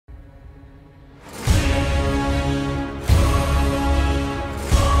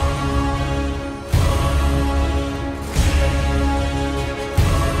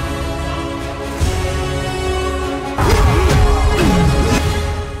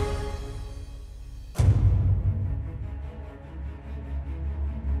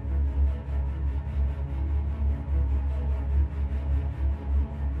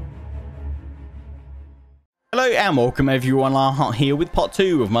Hello and welcome everyone, I'm here with part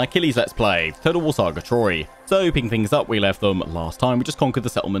 2 of my Achilles Let's Play, Total War Saga Troy. So, picking things up, we left them last time, we just conquered the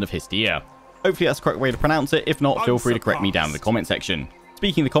settlement of Histia. Hopefully that's the correct way to pronounce it, if not, feel free to correct me down in the comment section.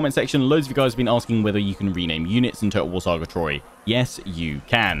 Speaking of the comment section, loads of you guys have been asking whether you can rename units in Total War Saga Troy. Yes, you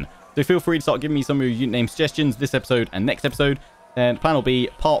can. So feel free to start giving me some of your unit name suggestions this episode and next episode. And the plan will be,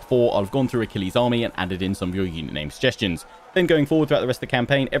 part 4, I'll have gone through Achilles' army and added in some of your unit name suggestions. Then going forward throughout the rest of the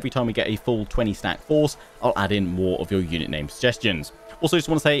campaign, every time we get a full 20 stack force, I'll add in more of your unit name suggestions. Also just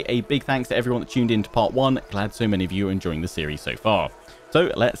want to say a big thanks to everyone that tuned in to part 1. Glad so many of you are enjoying the series so far. So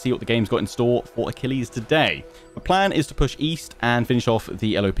let's see what the game's got in store for Achilles today. The plan is to push east and finish off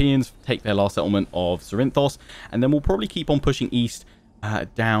the Elopians, take their last settlement of Cerinthos, and then we'll probably keep on pushing east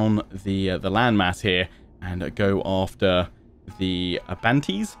down the landmass here and go after the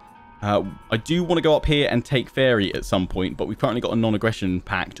Abantes. I do want to go up here and take Fairy at some point, but we've currently got a non-aggression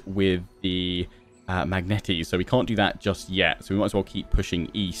pact with the Magnetes, so we can't do that just yet. So we might as well keep pushing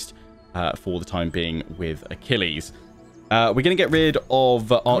east for the time being with Achilles. We're going to get rid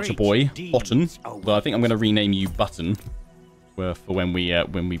of Archer Boy, Button. Well, I think I'm going to rename you Button for when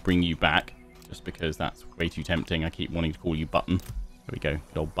we bring you back, just because that's way too tempting. I keep wanting to call you Button. There we go,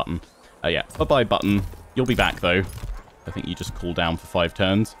 good old Button. Yeah, bye-bye, Button. You'll be back, though. I think you just cool down for 5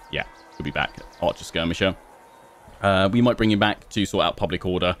 turns. Yeah, he'll be back. Archer Skirmisher. We might bring him back to sort out public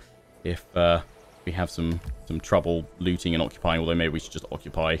order if we have some trouble looting and occupying, although maybe we should just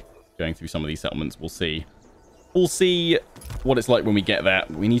occupy going through some of these settlements. We'll see. We'll see what it's like when we get there.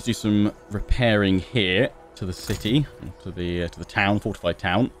 We need to do some repairing here to the city, to the town, fortified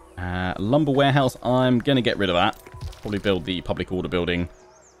town. Lumber warehouse, I'm going to get rid of that. Probably build the public order building,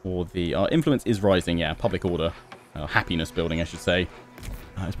 or the influence is rising. Yeah, public order. Happiness building, I should say.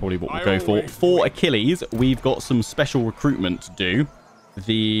 That's probably what we'll go for. For Achilles, we've got some special recruitment to do.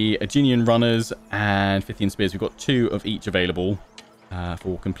 The Aeginian Runners and Pythian Spears, we've got 2 of each available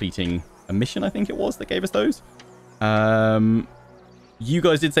for completing a mission, I think it was, that gave us those. You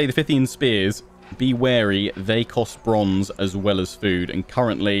guys did say the Pythian Spears, be wary, they cost bronze as well as food, and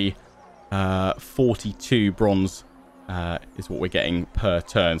currently 42 bronze is what we're getting per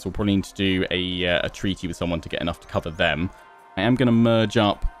turn, so we'll probably need to do a treaty with someone to get enough to cover them. I am going to merge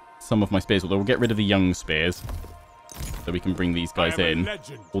up some of my spears, although we'll get rid of the young spears so we can bring these guys in.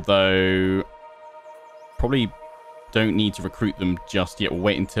 Although, probably don't need to recruit them just yet. We'll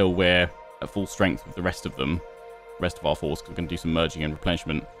wait until we're at full strength with the rest of them, the rest of our force, because we're going to do some merging and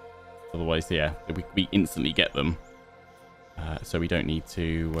replenishment. Otherwise, yeah, we instantly get them. So we don't need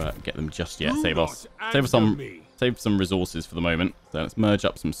to get them just yet. Save us some resources for the moment. So let's merge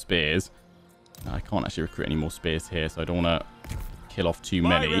up some spears. I can't actually recruit any more spears here, so I don't want to kill off too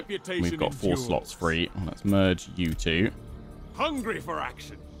many. We've got 4 slots free. Let's merge you 2. Hungry for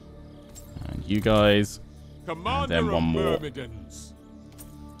action. And you guys. Commander and then one more.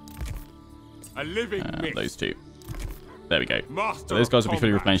 A living those 2. There we go. So those guys will be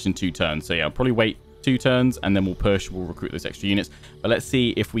fully replenished in 2 turns. So yeah, I'll probably wait 2 turns and then we'll push. We'll recruit those extra units. But let's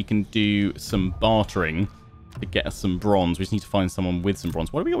see if we can do some bartering to get us some bronze. We just need to find someone with some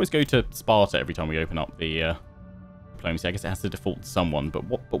bronze. Why do we always go to Sparta every time we open up the diplomacy? I guess it has to default to someone. But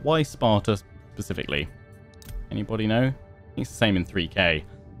why Sparta specifically? Anybody know? I think it's the same in 3K.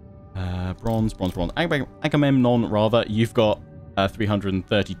 Bronze. Agamemnon, rather. You've got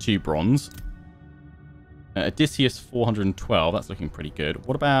 332 bronze. Odysseus, 412. That's looking pretty good.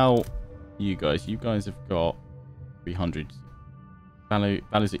 What about you guys? You guys have got 300.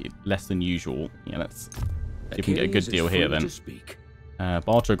 Values less than usual. Yeah, let's see if we can get a good deal here then.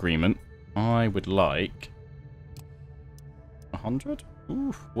 Barter agreement. I would like 100.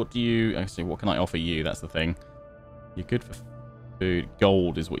 Oof. What do you actually? What can I offer you? That's the thing. You're good for food.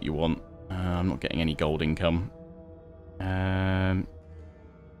 Gold is what you want. I'm not getting any gold income. How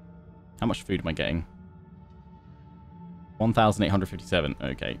much food am I getting? 1,857.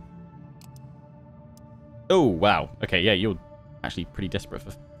 Okay. Oh wow. Okay, yeah, you're actually pretty desperate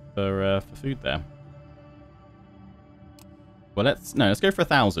for food there. Well, let's go for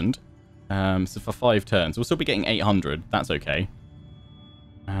 1,000. So for 5 turns, we'll still be getting 800. That's okay.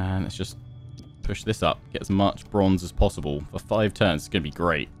 And let's just push this up, get as much bronze as possible for 5 turns. It's gonna be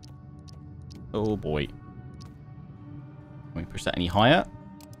great. Oh boy. Can we push that any higher?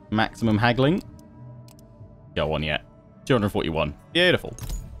 Maximum haggling. Go on yet. 241. Beautiful.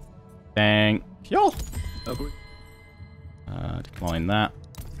 Thank you. Decline that.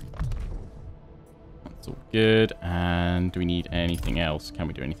 That's all good. And do we need anything else? Can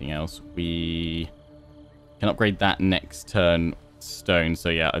we do anything else? We can upgrade that next turn stone. So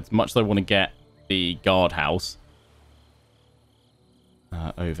yeah, as much as I want to get the guardhouse,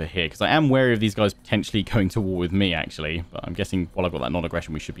 over here. Because I am wary of these guys potentially going to war with me, actually. But I'm guessing while I've got that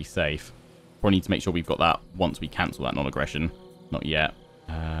non-aggression, we should be safe. Probably need to make sure we've got that once we cancel that non-aggression. Not yet.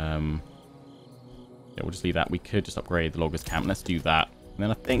 Yeah, we'll just leave that. We could just upgrade the loggers camp. Let's do that. And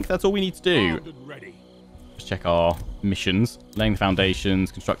then I think that's all we need to do. Just check our missions. Laying the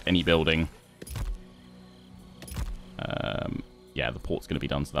foundations, construct any building. Yeah, the port's going to be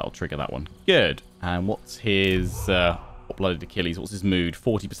done, so that'll trigger that one. Good. And what's his hot-blooded Achilles? What's his mood?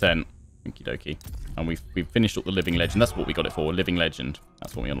 40%. Okie dokie. And we've finished up the living legend. That's what we got it for. Living legend.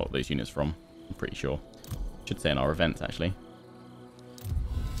 That's what we unlocked those units from. I'm pretty sure. Should say in our events, actually.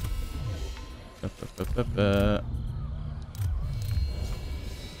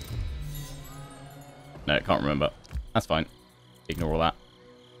 No, can't remember. That's fine. Ignore all that.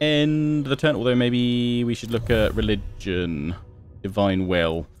 End the turn, although maybe we should look at religion. Divine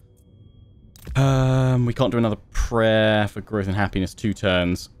will. We can't do another prayer for growth and happiness 2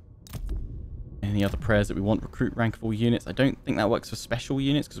 turns. Any other prayers that we want? Recruit rank of all units. I don't think that works for special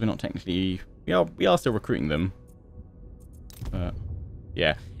units because we're not technically... We are still recruiting them.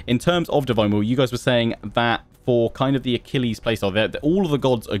 Yeah. In terms of Divine Will, you guys were saying that for kind of the Achilles playstyle, all of the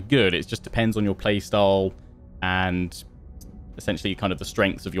gods are good. It just depends on your playstyle and essentially kind of the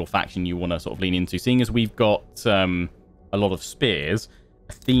strengths of your faction you want to sort of lean into. Seeing as we've got a lot of spears,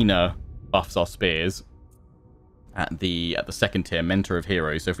 Athena buffs our spears at the second tier, Mentor of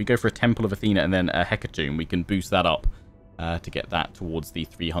Heroes. So if we go for a Temple of Athena and then a Hecatomb, we can boost that up to get that towards the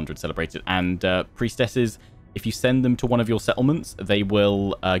 300 celebrated. And priestesses, if you send them to one of your settlements, they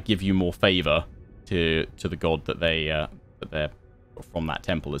will give you more favor to the god that they're from that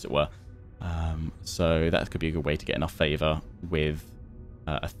temple, as it were. So that could be a good way to get enough favor with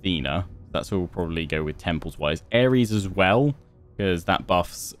Athena. That's where we'll probably go with temples wise. Ares as well, because that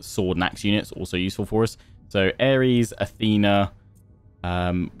buffs sword and axe units, also useful for us. So Ares, Athena.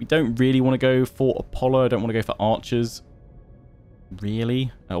 We don't really want to go for Apollo. I don't want to go for archers,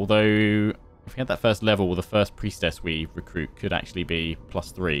 really. Although if we had that first level, well, the first priestess we recruit could actually be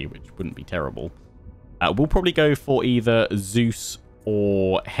 +3, which wouldn't be terrible. We'll probably go for either Zeus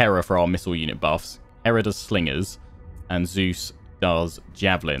or Hera for our missile unit buffs. Hera does slingers, and Zeus does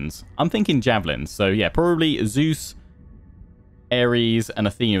javelins. I'm thinking javelins. So yeah, probably Zeus, Ares, and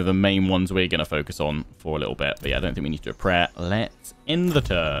Athena are the main ones we're going to focus on for a little bit. But yeah, I don't think we need to do a prayer. Let's end the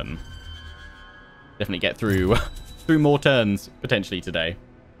turn. Definitely get through through more turns potentially today.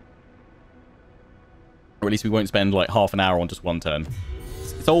 Or at least we won't spend like half an hour on just one turn.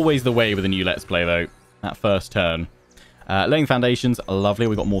 It's always the way with a new Let's Play, though. That first turn. Laying foundations, lovely.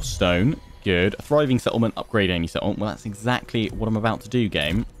 We've got more stone. Good. A thriving settlement, upgrade any settlement. Well, that's exactly what I'm about to do,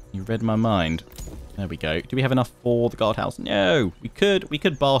 game. You read my mind. There we go. Do we have enough for the guardhouse? No. We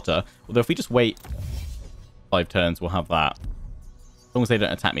could barter. Although if we just wait 5 turns, we'll have that. As long as they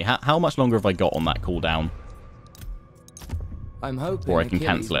don't attack me. How much longer have I got on that cooldown? I'm hoping before I can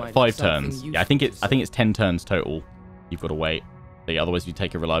cancel it. 5 turns. Yeah, I think it's 10 turns total. You've got to wait. So yeah, otherwise you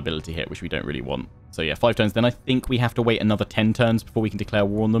take a reliability hit, which we don't really want. So yeah, 5 turns. Then I think we have to wait another 10 turns before we can declare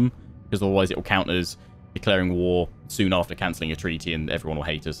war on them, because otherwise it will count as declaring war soon after cancelling a treaty, and everyone will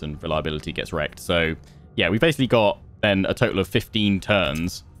hate us, and reliability gets wrecked. So yeah, we basically got then a total of 15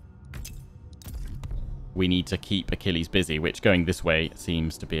 turns. We need to keep Achilles busy, which going this way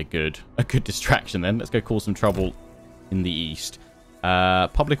seems to be a good distraction. Then let's go cause some trouble in the east.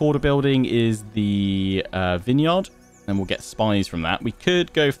 Public order building is the vineyard, and we'll get spies from that. We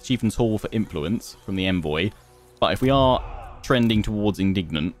could go for the Chieftain's Hall for influence from the envoy, but if we are trending towards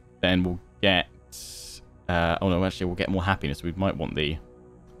indignant, then we'll get oh no, actually we'll get more happiness. We might want the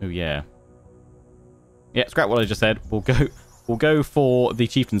yeah, scrap what I just said. We'll go for the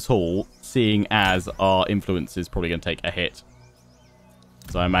Chieftain's Hall, seeing as our influence is probably going to take a hit.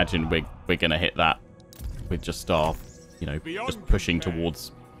 So I imagine we're going to hit that with just our, just pushing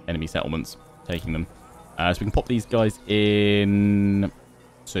towards enemy settlements, taking them. So we can pop these guys in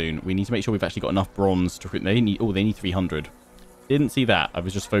soon. We need to make sure we've actually got enough bronze to recruit. They need 300. Didn't see that. I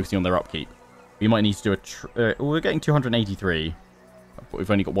was just focusing on their upkeep. We might need to do we're getting 283. But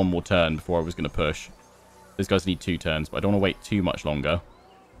we've only got one more turn before I was going to push. Those guys need 2 turns, but I don't want to wait too much longer.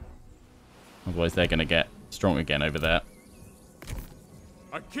 Otherwise, they're going to get strong again over there.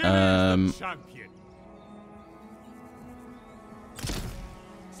 Achilles the champion.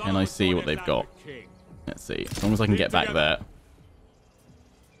 Can I see what they've got? Let's see. As long as I can get back there.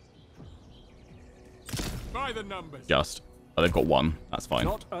 By the numbers. Just. Oh, they've got 1. That's fine.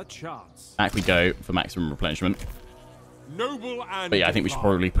 Not a chance. Back we go for maximum replenishment. Noble and but yeah, I think we should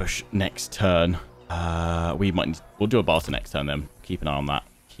probably push next turn. We'll do a barter next turn then. Keep an eye on that.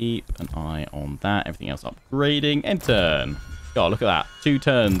 Keep an eye on that. Everything else upgrading. End turn. God, look at that. 2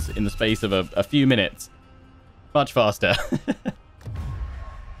 turns in the space of a few minutes. Much faster.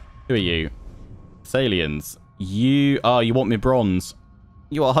 Who are you? Salians. You want me bronze.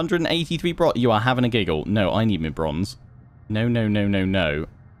 You are 183 bronze. You are having a giggle. No, I need me bronze. No, no, no, no, no.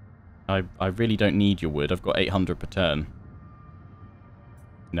 I really don't need your wood. I've got 800 per turn.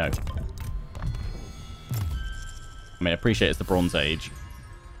 No. I mean, I appreciate it's the Bronze Age,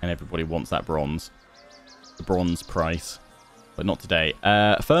 and everybody wants that bronze. The bronze price. But not today.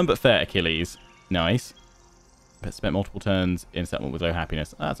 Firm but fair, Achilles. Nice. But spent multiple turns in settlement with low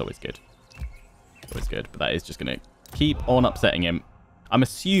happiness. That's always good. Always good. But that is just going to keep on upsetting him. I'm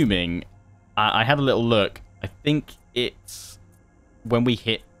assuming... I had a little look. I think it's... When we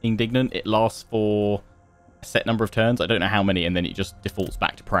hit Indignant, it lasts for a set number of turns. I don't know how many, and then it just defaults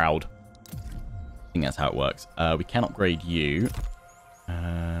back to Proud. I think that's how it works. We can upgrade you.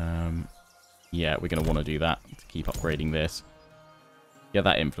 Yeah, we're going to want to do that to keep upgrading this. Get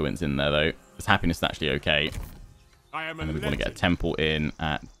that influence in there, though. This happiness is actually okay. And then we want to get a temple in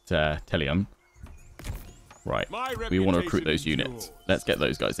at Telion. Right. We want to recruit those units. Let's get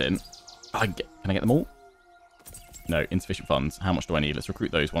those guys in. Can I get them all? No, insufficient funds. How much do I need? Let's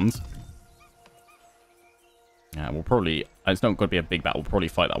recruit those ones. Yeah, we'll probably... It's not going to be a big battle. We'll probably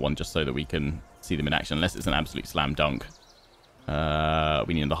fight that one just so that we can see them in action. Unless it's an absolute slam dunk.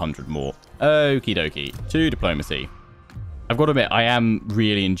 We need 100 more. Okie dokie. 2 diplomacy. I've got to admit, I am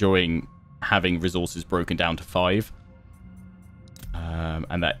really enjoying having resources broken down to 5.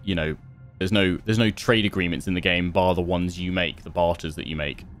 And that, you know, there's no trade agreements in the game bar the ones you make, the barters that you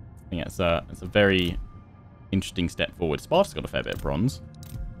make. I think that's a very interesting step forward. Sparta's got a fair bit of bronze.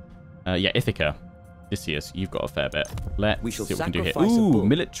 Yeah, Ithaca. Odysseus, you've got a fair bit. Let's see what we can do here. Ooh,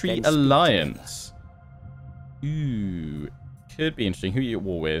 military alliance. Ooh, could be interesting. Who are you at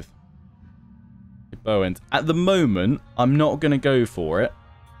war with? Bowens. At the moment, I'm not going to go for it.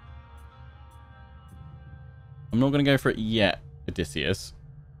 I'm not going to go for it yet, Odysseus.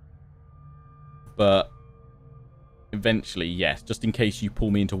 But eventually, yes. Just in case you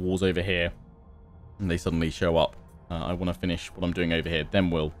pull me into wars over here and they suddenly show up. I want to finish what I'm doing over here. Then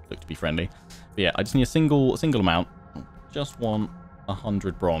we'll look to be friendly. But yeah, I just need a single amount. Just want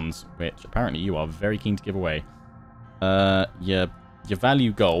 100 bronze, which apparently you are very keen to give away. You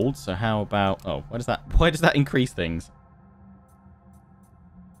value gold, so how about... Oh, why does that increase things?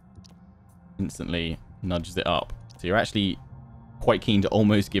 Instantly nudges it up. So you're actually quite keen to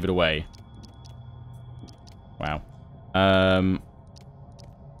almost give it away. Wow. I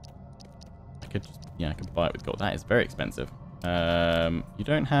could buy it with gold. That is very expensive. You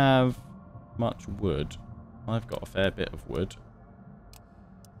don't have much wood. I've got a fair bit of wood.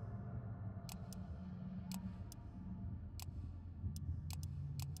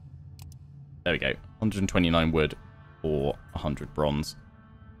 There we go. 129 wood or 100 bronze.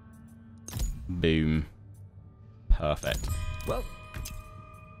 Boom. Perfect. Well,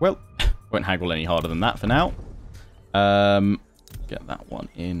 won't haggle any harder than that for now. Get that one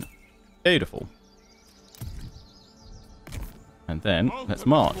in. Beautiful. And then let's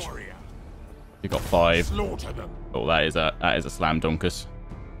march. We've got 5. Oh, that is a slam dunkus.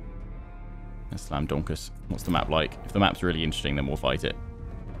 A slam dunkus. What's the map like? If the map's really interesting, then we'll fight it.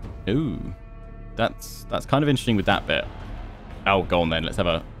 Ooh, that's kind of interesting with that bit. Oh, go on then. Let's have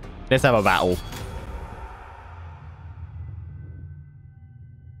a battle.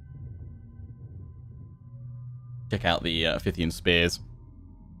 Check out the Pythian spears.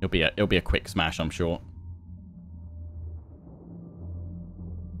 It'll be a quick smash, I'm sure.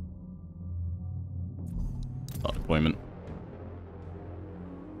 Start deployment.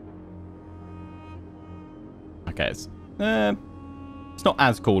 Okay, it's not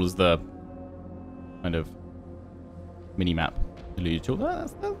as cool as the kind of mini-map alluded to.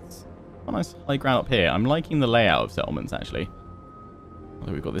 That's a nice high ground up here. I'm liking the layout of settlements, actually.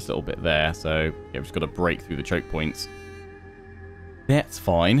 Although we've got this little bit there, so yeah, we've just got to break through the choke points. That's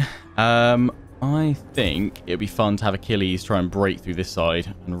fine. I think it'd be fun to have Achilles try and break through this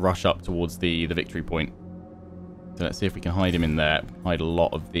side and rush up towards the victory point. So let's see if we can hide him in there. Hide a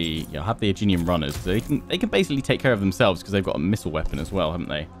lot of the... Yeah, have the Aeginian runners. So they can basically take care of themselves because they've got a missile weapon as well, haven't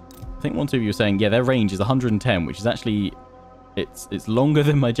they? I think one or two of you were saying, yeah, their range is 110, which is actually... It's longer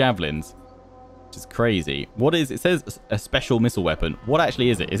than my javelins, which is crazy. What is... It says a special missile weapon. What actually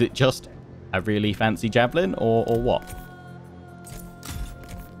is it? Is it just a really fancy javelin or what?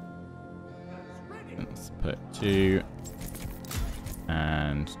 Let's put 2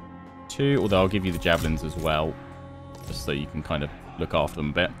 and 2. Although I'll give you the javelins as well, just so you can kind of look after them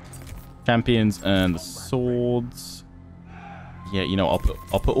a bit. Champions and the swords. Yeah, you know, I'll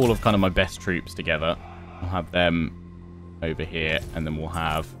put all of kind of my best troops together. I'll have them over here, and then we'll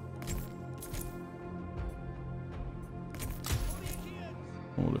have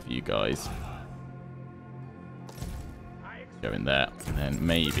all of you guys go in there, and then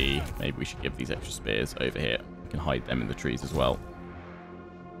maybe we should give these extra spears over here. We can hide them in the trees as well.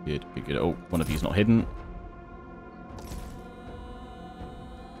 Good, good, good. Oh, one of you's not hidden.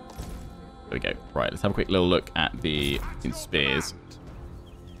 There we go. Right, let's have a quick little look at the spears.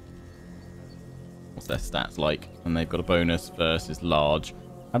 What's their stats like? And they've got a bonus versus large.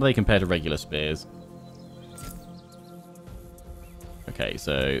 How do they compare to regular spears? Okay,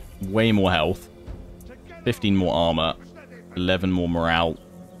 so way more health, 15 more armor, 11 more morale,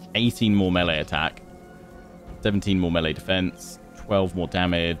 18 more melee attack, 17 more melee defense, 12 more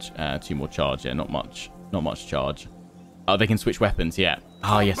damage, 2 more charge. Yeah, not much charge. Oh, they can switch weapons. Yeah.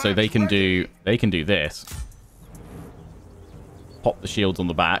 Oh, yeah. So they can do this. Pop the shields on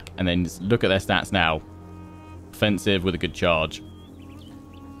the back, and then just look at their stats now. Offensive with a good charge,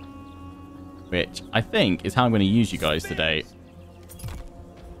 which I think is how I'm going to use you guys today.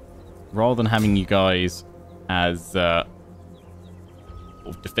 Rather than having you guys as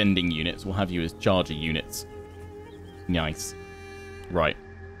defending units, we'll have you as charger units. Nice. Right.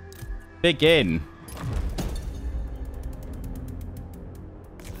 Begin.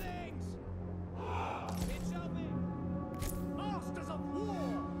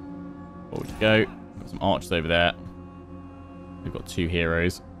 Forward to go. Got some archers over there. We've got 2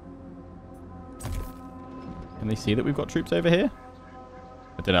 heroes. Can they see that we've got troops over here?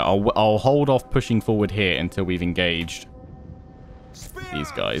 I don't know. I'll hold off pushing forward here until we've engaged these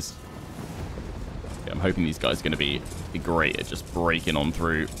guys. Yeah, I'm hoping these guys are going to be great at just breaking on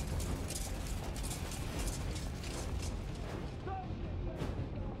through.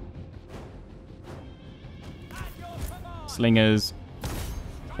 Slingers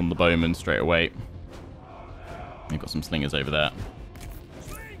on the bowmen straight away. We've got some slingers over there.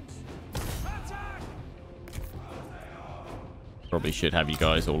 Probably should have you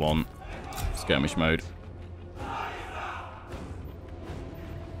guys all on skirmish mode.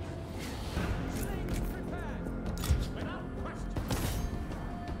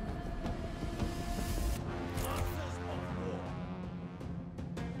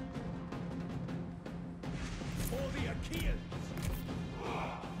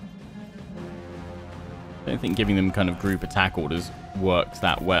 I don't think giving them kind of group attack orders works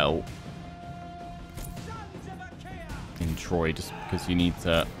that well in Troy, just because you need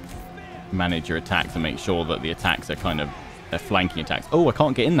to manage your attacks and make sure that the attacks are kind of they're flanking attacks. Oh, I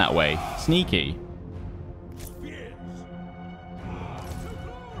can't get in that way. Sneaky.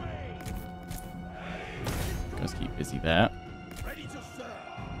 Guys keep busy there.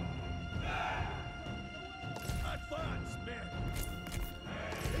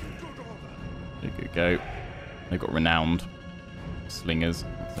 Good, good, go. They've got renowned slingers.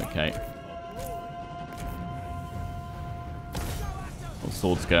 That's okay. Or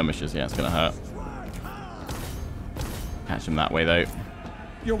sword skirmishers. Yeah, it's going to hurt. Catch them that way, though.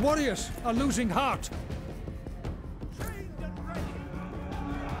 Your warriors are losing heart.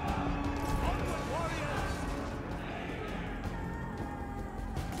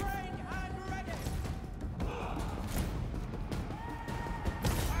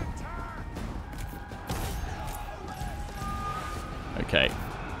 Okay.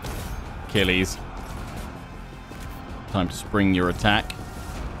 Achilles. Time to spring your attack.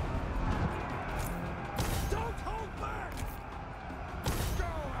 Don't hold back. Go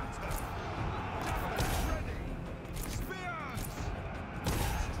at her. Ready. Spears.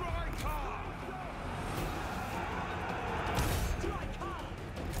 Strike hard. Strike hard.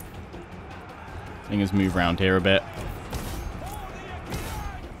 Slingers move around here a bit.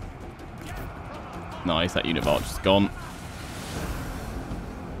 Nice, that unit of archers is gone.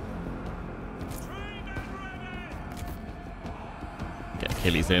 Get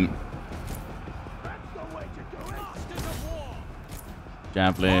Achilles in.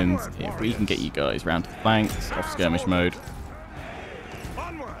 Javelins. If we can get you guys round to the flanks, off skirmish mode.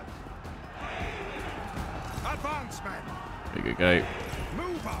 Onward. Advance, men. Go, go, go.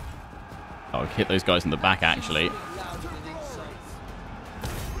 Move up. I'll hit those guys in the back, actually.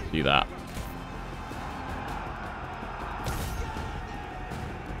 Do that.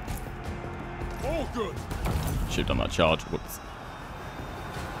 All good. Should have done that charge. Whoops.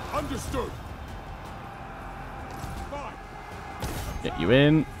 Understood. Fine. Get you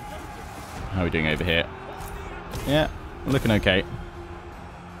in. How are we doing over here? Yeah, we're looking okay.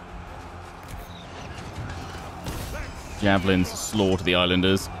 Javelins slaughter the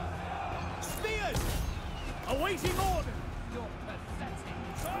islanders. Spears. Awaiting order. You're pathetic.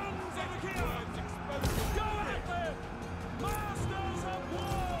 Sons of Achilles. Go at them.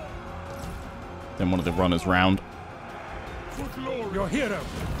 Then one of the runners round. Your hero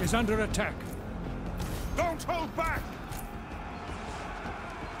is under attack. Don't hold back.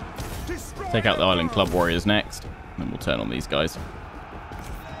 Destroy Take out the them Island all. Club Warriors next. And then we'll turn on these guys.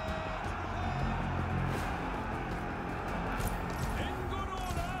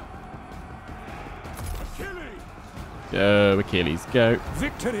 Achilles. Go, Achilles, go.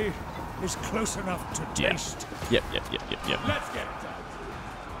 Victory is close enough to Yeah. taste. Yep. Let's get it done.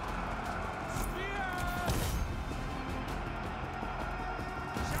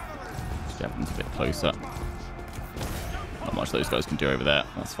 Javelin's a bit closer. Not much those guys can do over there.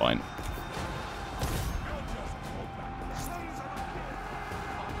 That's fine.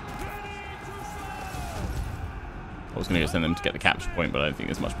 I was going to send them to get the capture point, but I don't think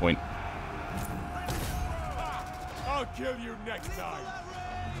there's much point. I'll kill you next time.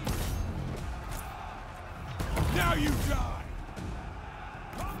 Now you die.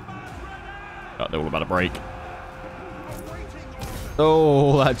 Oh, they're all about to break.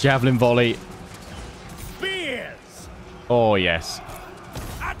 Oh, that javelin volley. Spears. Oh, yes.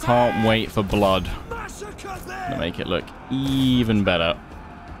 Can't wait for blood. Massacre them. To make it look even better.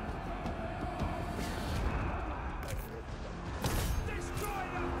 Destroy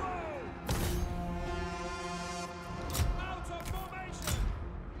them all. Out of formation.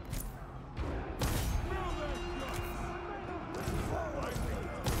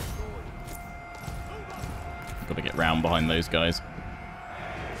 Got to get round behind those guys.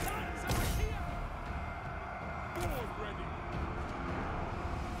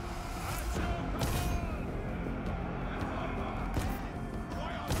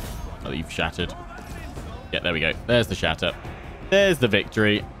 Oh, you've shattered. Yeah, there we go. There's the shatter. There's the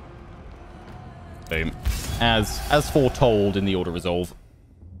victory. Boom. As foretold in the order resolve.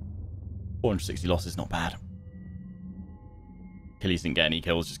 460 losses, not bad. Achilles didn't get any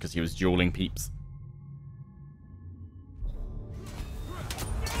kills just because he was dueling peeps.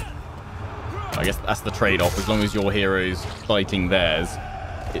 I guess that's the trade-off. As long as your hero's fighting theirs,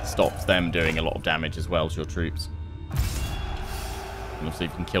 it stops them doing a lot of damage as well to your troops. And obviously,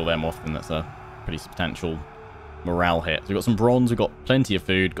 if you can kill them off, then that's a pretty substantial morale hit. So we've got some bronze, we've got plenty of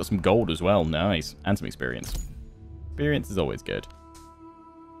food, got some gold as well. Nice. And some experience. Experience is always good.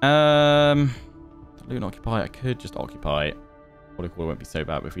 Loot and occupy. I could just occupy. Protocol won't be so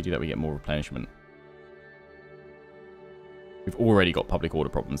bad, but if we do that, we get more replenishment. We've already got public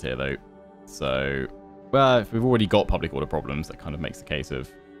order problems here, though. So, well, if we've already got public order problems, that kind of makes the case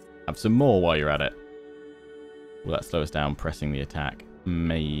of have some more while you're at it. Will that slow us down pressing the attack?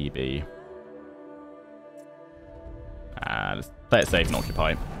 Maybe. Let's play it safe and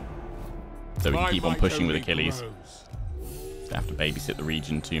occupy. So we can keep on pushing with Achilles. Don't have to babysit the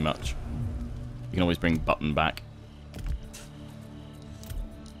region too much. You can always bring Button back.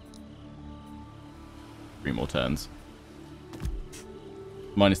 3 more turns.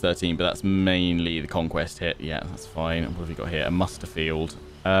 Minus 13, but that's mainly the conquest hit. Yeah, that's fine. What have we got here? A muster field.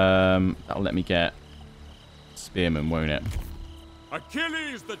 That'll let me get spearmen, won't it?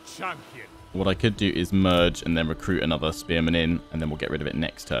 Achilles the champion. What I could do is merge and then recruit another spearman in, and then we'll get rid of it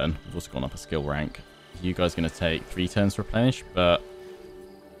next turn. We've also gone up a skill rank. You guys are going to take 3 turns to replenish, but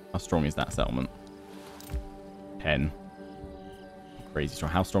how strong is that settlement? 10. Crazy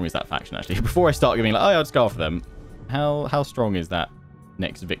strong. How strong is that faction, actually? Before I start giving, like, oh, I'll just go after them. How strong is that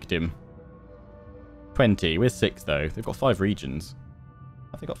next victim? 20. We're 6, though. They've got 5 regions.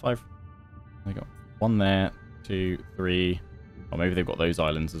 Have they got 5? They got 1 there, 2, 3. Or maybe they've got those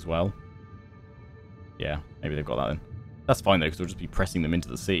islands as well. Yeah, maybe they've got that then. That's fine, though, because we'll just be pressing them into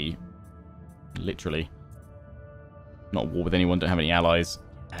the sea. Literally. Not at war with anyone, don't have any allies.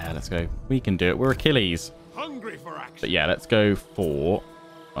 Let's go. We can do it. We're Achilles. Hungry for action. But yeah, let's go for...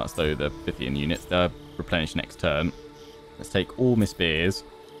 That's though the Pythian units. They're replenished next turn. Let's take all my spears.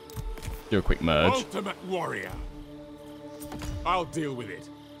 Do a quick merge. Ultimate warrior. I'll deal with it.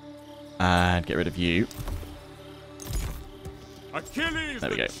 And get rid of you. Achilles There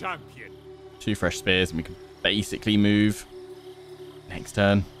we the go. champion. 2 fresh spears and we can basically move next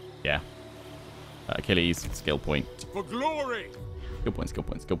turn. Yeah. Achilles, skill point. For glory. Skill point, skill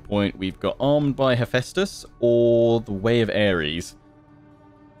point, skill point. We've got Armed by Hephaestus or the Way of Ares.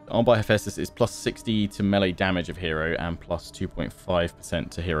 Armed by Hephaestus is plus 60 to melee damage of hero and plus 2.5%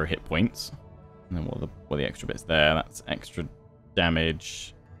 to hero hit points. And then what are the extra bits there? That's extra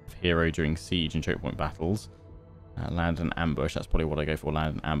damage of hero during siege and choke point battles. Land and ambush. That's probably what I go for,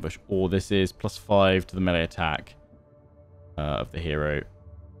 land and ambush. Or this is plus 5 to the melee attack of the hero.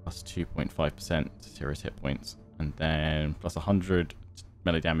 Plus 2.5% to hero's hit points. And then plus 100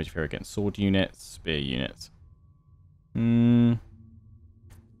 melee damage if you're against sword units, spear units. I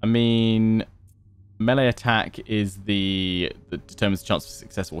mean, melee attack is the that determines the chance of a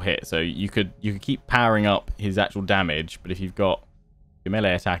successful hit. So you could keep powering up his actual damage, but if you've got your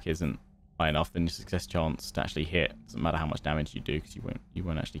melee attack isn't high enough, then your success chance to actually hit doesn't matter how much damage you do, because you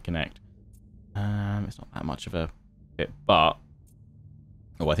won't actually connect. It's not that much of a hit, but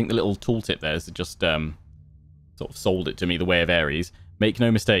I think the little tooltip there is just sort of sold it to me the way of Ares. Make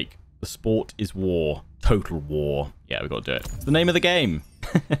no mistake, the sport is war. Total war. Yeah, we've got to do it. It's the name of the game.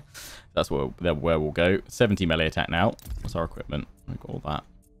 That's where we'll go. 70 melee attack now. What's our equipment? We've got all that.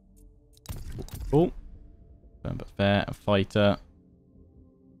 Cool. Firm but fair. A fighter.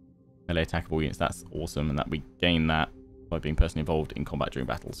 Melee attack of all units. That's awesome. And that we gain that by being personally involved in combat during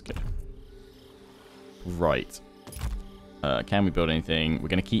battles. Good. Right. Can we build anything? We're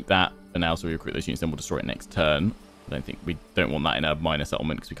going to keep that for now, so we recruit those units, then we'll destroy it next turn. We don't want that in a minor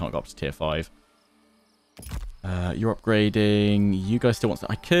settlement because we can't go up to tier 5. You're upgrading. You guys still want...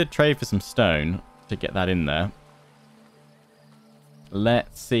 I could trade for some stone to get that in there.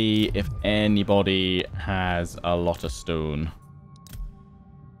 Let's see if anybody has a lot of stone.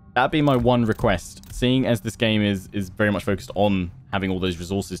 That'd be my one request. Seeing as this game is very much focused on having all those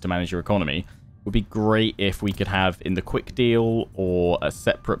resources to manage your economy, it would be great if we could have in the quick deal or a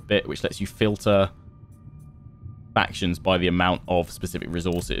separate bit which lets you filter factions by the amount of specific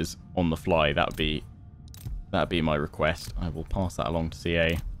resources on the fly. That'd be my request. I will pass that along to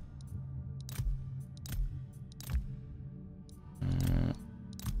CA.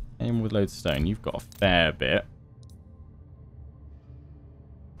 Anyone with loads of stone? You've got a fair bit.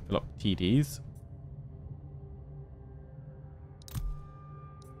 Fill up TDs.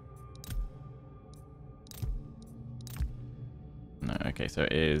 No, okay, so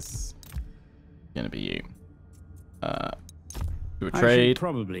it is going to be you. Do a trade.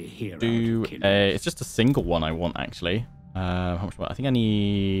 Probably hear do a... It's just a single one I want, actually. How much more? I think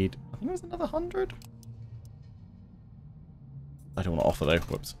it was another 100. I don't want to offer, though.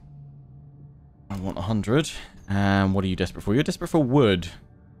 Whoops. I want 100. What are you desperate for? You're desperate for wood.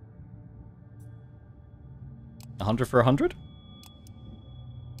 100 for 100?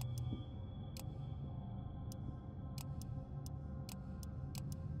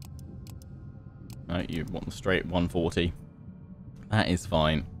 No, you want the straight 140. That is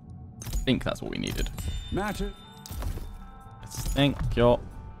fine. I think that's what we needed. Matter. Let's think. All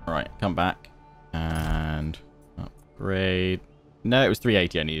right, come back and upgrade. No, it was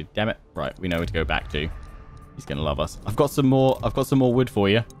 380 I needed. Damn it. Right, we know where to go back to. He's gonna love us. I've got some more wood for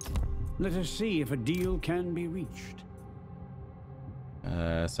you. Let us see if a deal can be reached.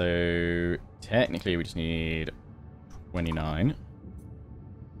 So technically we just need 29.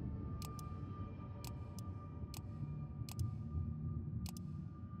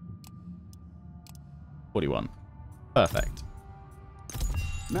 $41. Perfect.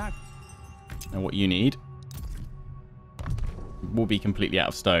 Matt. And what you need will be completely out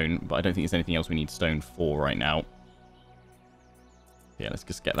of stone, but I don't think there's anything else we need stone for right now. Yeah, let's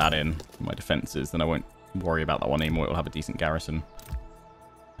just get that in for my defenses, then I won't worry about that one anymore. It'll have a decent garrison.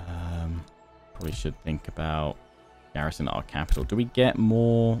 Probably should think about garrison at our capital. Do we get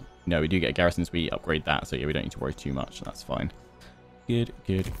more? No, we do get a garrison as we upgrade that, so yeah, we don't need to worry too much. That's fine. Good,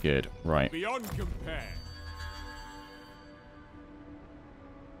 good, good. Right. Beyond compare.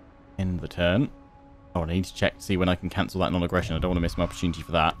 End the turn. Oh, I need to check to see when I can cancel that non-aggression. I don't want to miss my opportunity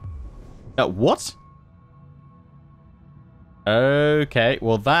for that. What? Okay,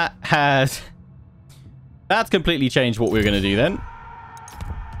 well that's completely changed what we were going to do then.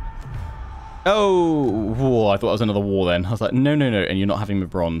 Oh, whoa, I thought it was another war then. I was like, no, and you're not having my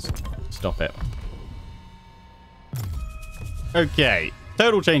bronze. Stop it. Okay,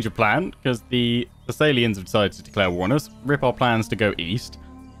 total change of plan, because the Thessalians have decided to declare war on us, rip our plans to go east.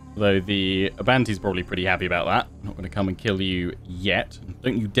 Though the Abanti's probably pretty happy about that. Not going to come and kill you yet.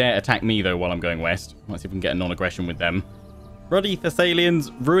 Don't you dare attack me, though, while I'm going west. Let's see if we can get a non-aggression with them. Ruddy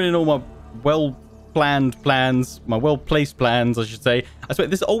Thessalians, ruining all my well-planned plans. My well-placed plans, I should say. I swear,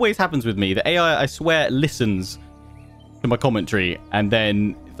 this always happens with me. The AI, I swear, listens to my commentary and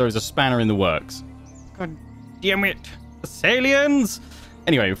then throws a spanner in the works. God damn it. Thessalians!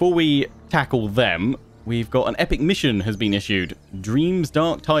 Anyway, before we tackle them, we've got an epic mission has been issued. Dreams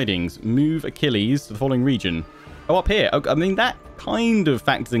Dark Tidings. Move Achilles to the following region. Oh, up here. I mean, that kind of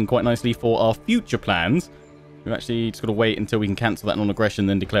factors in quite nicely for our future plans. We've actually just got to wait until we can cancel that non-aggression,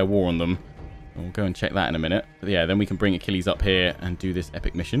 then declare war on them. We'll go and check that in a minute. But yeah, then we can bring Achilles up here and do this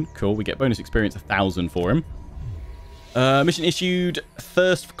epic mission. Cool. We get bonus experience 1,000 for him. Mission issued.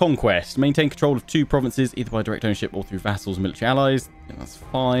 Thirst for Conquest. Maintain control of 2 provinces, either by direct ownership or through vassals and military allies. Yeah, that's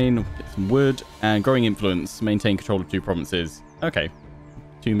fine. We'll get some wood. And Growing Influence. Maintain control of 2 provinces. Okay.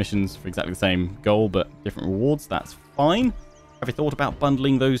 2 missions for exactly the same goal, but different rewards. That's fine. Have you thought about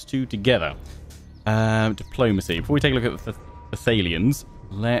bundling those two together? Diplomacy. Before we take a look at the Thessalians,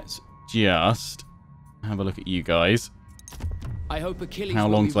 let's just have a look at you guys. I hope Achilles How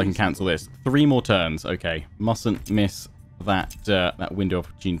long till I can cancel this? 3 more turns. Okay. Mustn't miss that that window of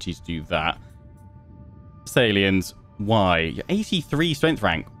opportunity to do that. Thessalians, why? You're 83 strength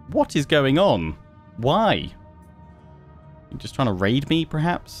rank. What is going on? Why? You're just trying to raid me,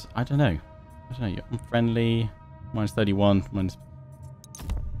 perhaps? I don't know. You're unfriendly. Minus 31.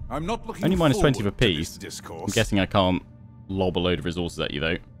 I'm not looking Only minus 20 of a forward to this piece. discourse. I'm guessing I can't lob a load of resources at you,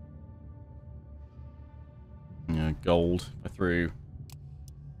 though. Gold. I threw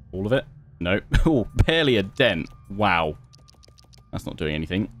all of it. No. Oh, barely a dent. Wow. That's not doing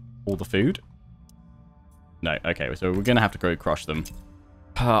anything. All the food. No. Okay, so we're going to have to go crush them.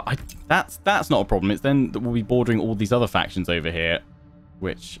 That's not a problem. It's then that we'll be bordering all these other factions over here,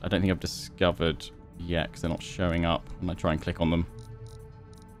 which I don't think I've discovered yet because they're not showing up when I try and click on them.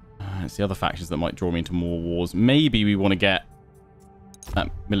 It's the other factions that might draw me into more wars. Maybe we want to get that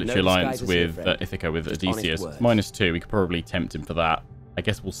military alliance with Ithaca, with Odysseus. -2. We could probably tempt him for that. I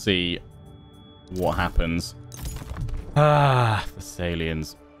guess we'll see what happens.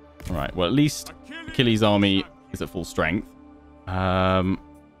 Thessalians. All right. Well, at least Achilles' army is at full strength. Yeah,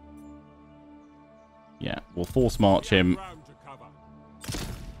 we'll force march him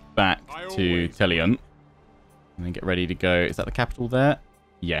back to Telion, and then get ready to go. Is that the capital there?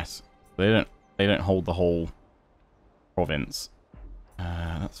 Yes. They don't hold the whole province.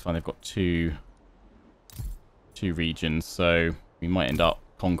 That's fine. They've got two regions, so we might end up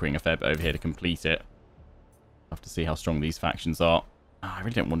conquering a fair bit over here to complete it. Have to see how strong these factions are. I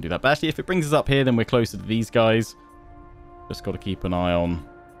really don't want to do that. But actually, if it brings us up here, then we're closer to these guys. Just got to keep an eye on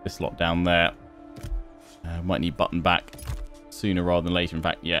this lot down there. Might need Button back sooner rather than later. In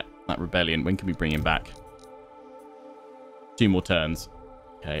fact, yeah, that rebellion. When can we bring him back? 2 more turns.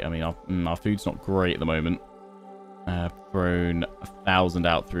 Okay, I mean, our food's not great at the moment. Thrown 1,000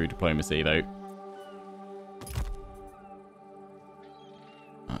 out through diplomacy, though.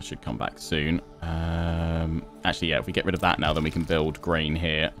 That should come back soon. Actually, yeah, if we get rid of that now, then we can build grain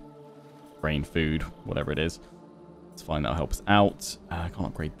here. Grain, food, whatever it is. It's fine, that'll help us out. I can't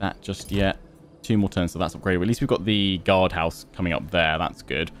upgrade that just yet. 2 more turns, so that's upgraded. At least we've got the guardhouse coming up there. That's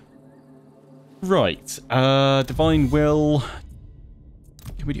good. Right. Divine Will.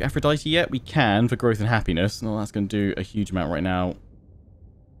 Can we do Aphrodite yet? We can for growth and happiness. No, that's going to do a huge amount right now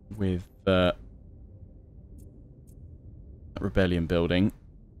with that rebellion building.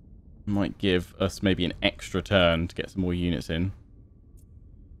 Might give us maybe an extra turn to get some more units in.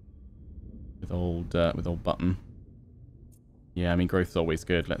 With old Button. Yeah, I mean, growth is always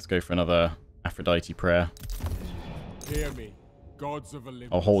good. Let's go for another Aphrodite prayer. Hear me, gods of Olympus.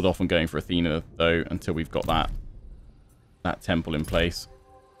 I'll hold off on going for Athena, though, until we've got that temple in place.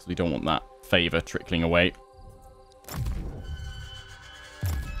 So we don't want that favor trickling away.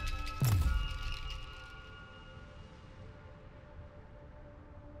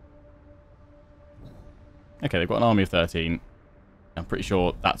 Okay, they've got an army of 13. I'm pretty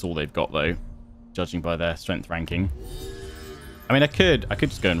sure that's all they've got, though, judging by their strength ranking. I mean, I could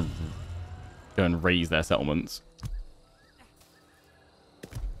just go and raise their settlements.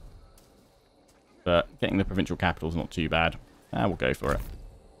 But getting the provincial capital is not too bad. We'll go for it.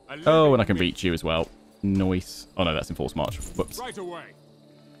 Oh, and I can reach you as well. Nice. Oh, no, that's in force march. Whoops. Right away.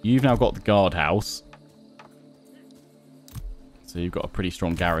 You've now got the guardhouse. So you've got a pretty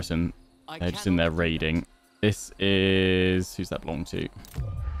strong garrison. They're just in there raiding. This is... Who's that belong to?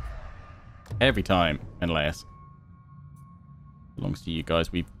 Every time, Menelaus. Belongs to you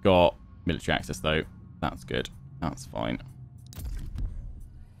guys. We've got military access, though. That's good. That's fine.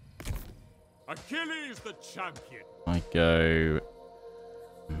 Achilles the champion. I go...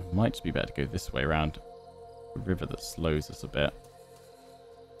 Might just be better to go this way around the river that slows us a bit.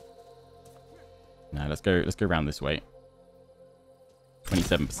 No, let's go around this way.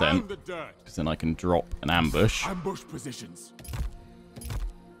 27%. Because then I can drop an ambush. Ambush positions.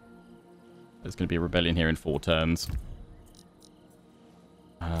 There's going to be a rebellion here in 4 turns.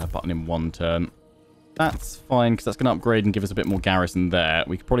 Button in 1 turn. That's fine, because that's going to upgrade and give us a bit more garrison there.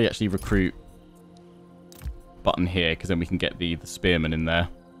 We could probably actually recruit Button here, because then we can get the spearmen in there.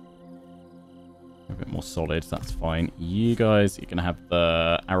 A bit more solid, so that's fine. You guys, you're going to have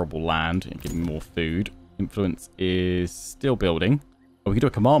the arable land. You're giving me more food. Influence is still building. Oh, we can do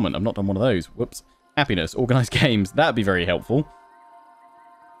a commandment. I've not done one of those. Whoops. Happiness. Organized games. That'd be very helpful.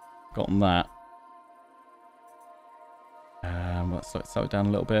 Gotten that. Let's slow it down a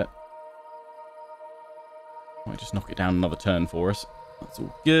little bit. Might just knock it down another turn for us. That's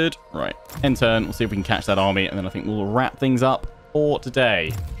all good. Right, end turn. We'll see if we can catch that army, and then I think we'll wrap things up for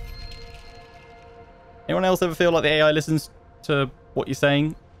today. Anyone else ever feel like the AI listens to what you're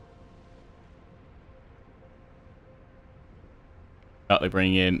saying? Oh, they're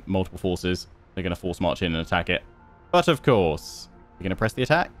bringing in multiple forces. They're going to force march in and attack it. But of course, they're going to press the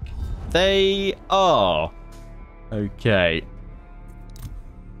attack. They are. Okay.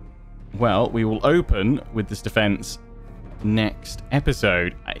 Well, we will open with this defense next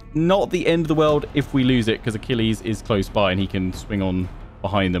episode. Not the end of the world if we lose it, because Achilles is close by and he can swing on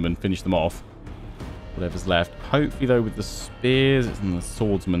behind them and finish them off. Whatever's left. Hopefully, though, with the spears and the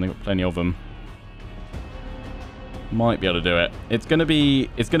swordsmen, they've got plenty of them. Might be able to do it. It's gonna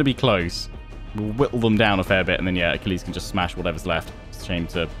be close. We'll whittle them down a fair bit, and then yeah, Achilles can just smash whatever's left. It's a shame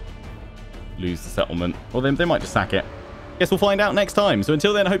to lose the settlement. Well, they might just sack it. Guess we'll find out next time. So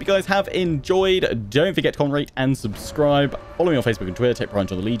until then, I hope you guys have enjoyed. Don't forget to comment, rate, and subscribe. Follow me on Facebook and Twitter. Take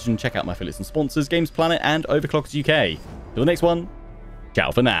pride on the Legion. Check out my affiliates and sponsors, Games Planet and Overclockers UK. Till the next one.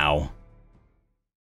 Ciao for now.